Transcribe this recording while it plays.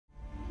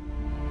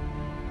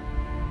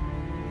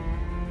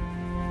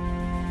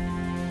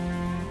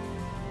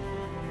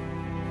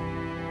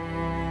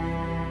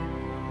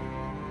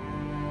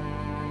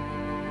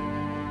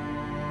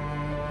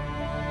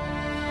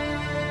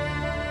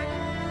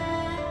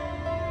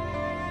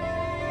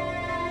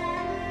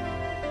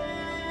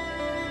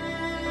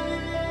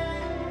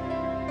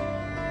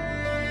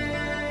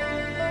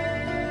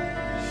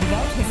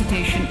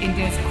invitation,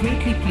 India is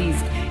greatly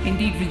pleased,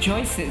 indeed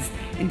rejoices,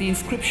 in the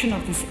inscription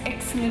of this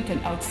excellent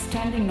and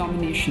outstanding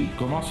nomination.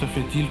 Comment se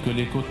fait-il que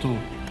les Coteaux,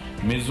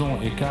 Maisons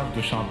et caves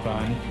de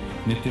Champagne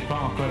n'étaient pas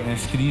encore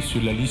inscrits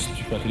sur la liste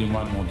du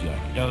patrimoine mondial?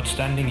 The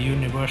outstanding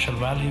universal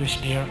value is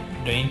there,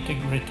 the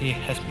integrity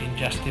has been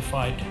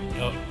justified,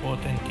 the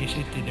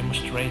authenticity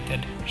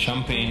demonstrated.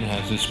 Champagne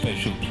has a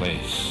special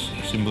place,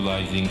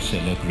 symbolizing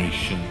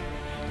celebration,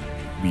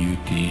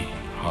 beauty,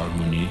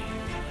 harmony,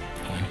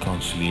 and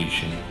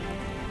conciliation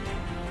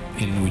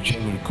in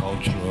whichever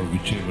culture or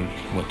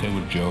whatever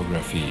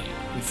geography.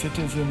 The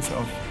citizens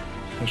of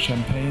the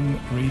Champagne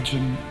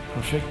region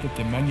perfected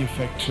the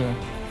manufacture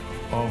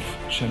of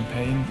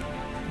champagne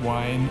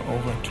wine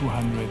over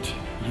 200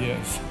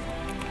 years.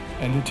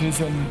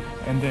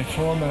 And they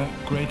form a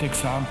great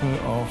example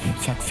of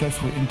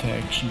successful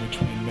interaction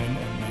between man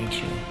and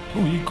nature.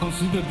 We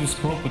consider this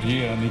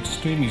property an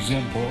extreme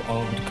example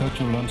of the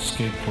cultural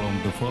landscape from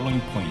the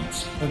following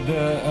points.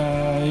 The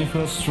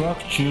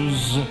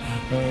infrastructures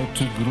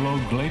to grow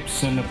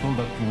grapes and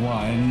product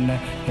wine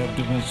have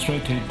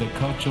demonstrated the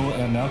cultural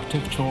and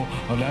architectural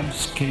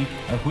landscape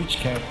which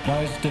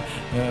characterized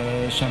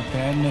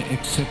Champagne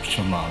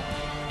exceptional.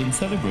 In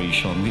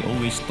celebration, we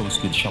always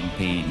toast with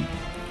champagne.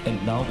 And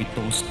now we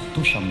toast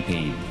to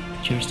Champagne.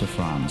 Cheers to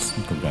France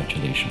and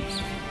congratulations.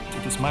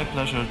 It is my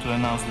pleasure to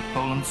announce that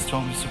Poland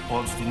strongly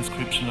supports the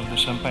inscription of the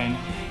Champagne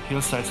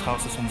hillsides,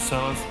 houses and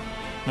cellars,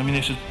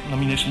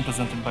 nomination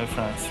presented by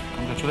France.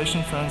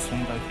 Congratulations, France,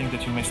 and I think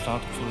that you may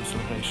start for the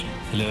celebration.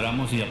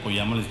 Celebramos y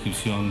apoyamos la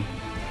inscripción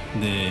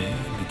de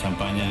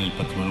Champagne en el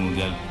Patrimonio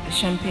Mundial. The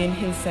Champagne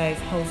hillsides,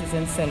 houses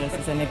and cellars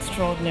is an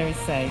extraordinary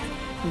site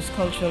whose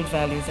cultural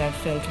values are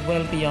felt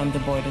well beyond the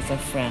borders of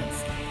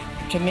France.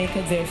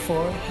 Jamaica,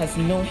 therefore, has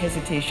no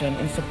hesitation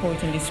in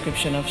supporting the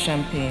inscription of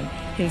Champagne,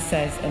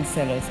 hillsides and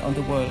cellars on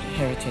the World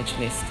Heritage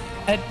List.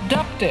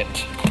 Adopt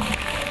it!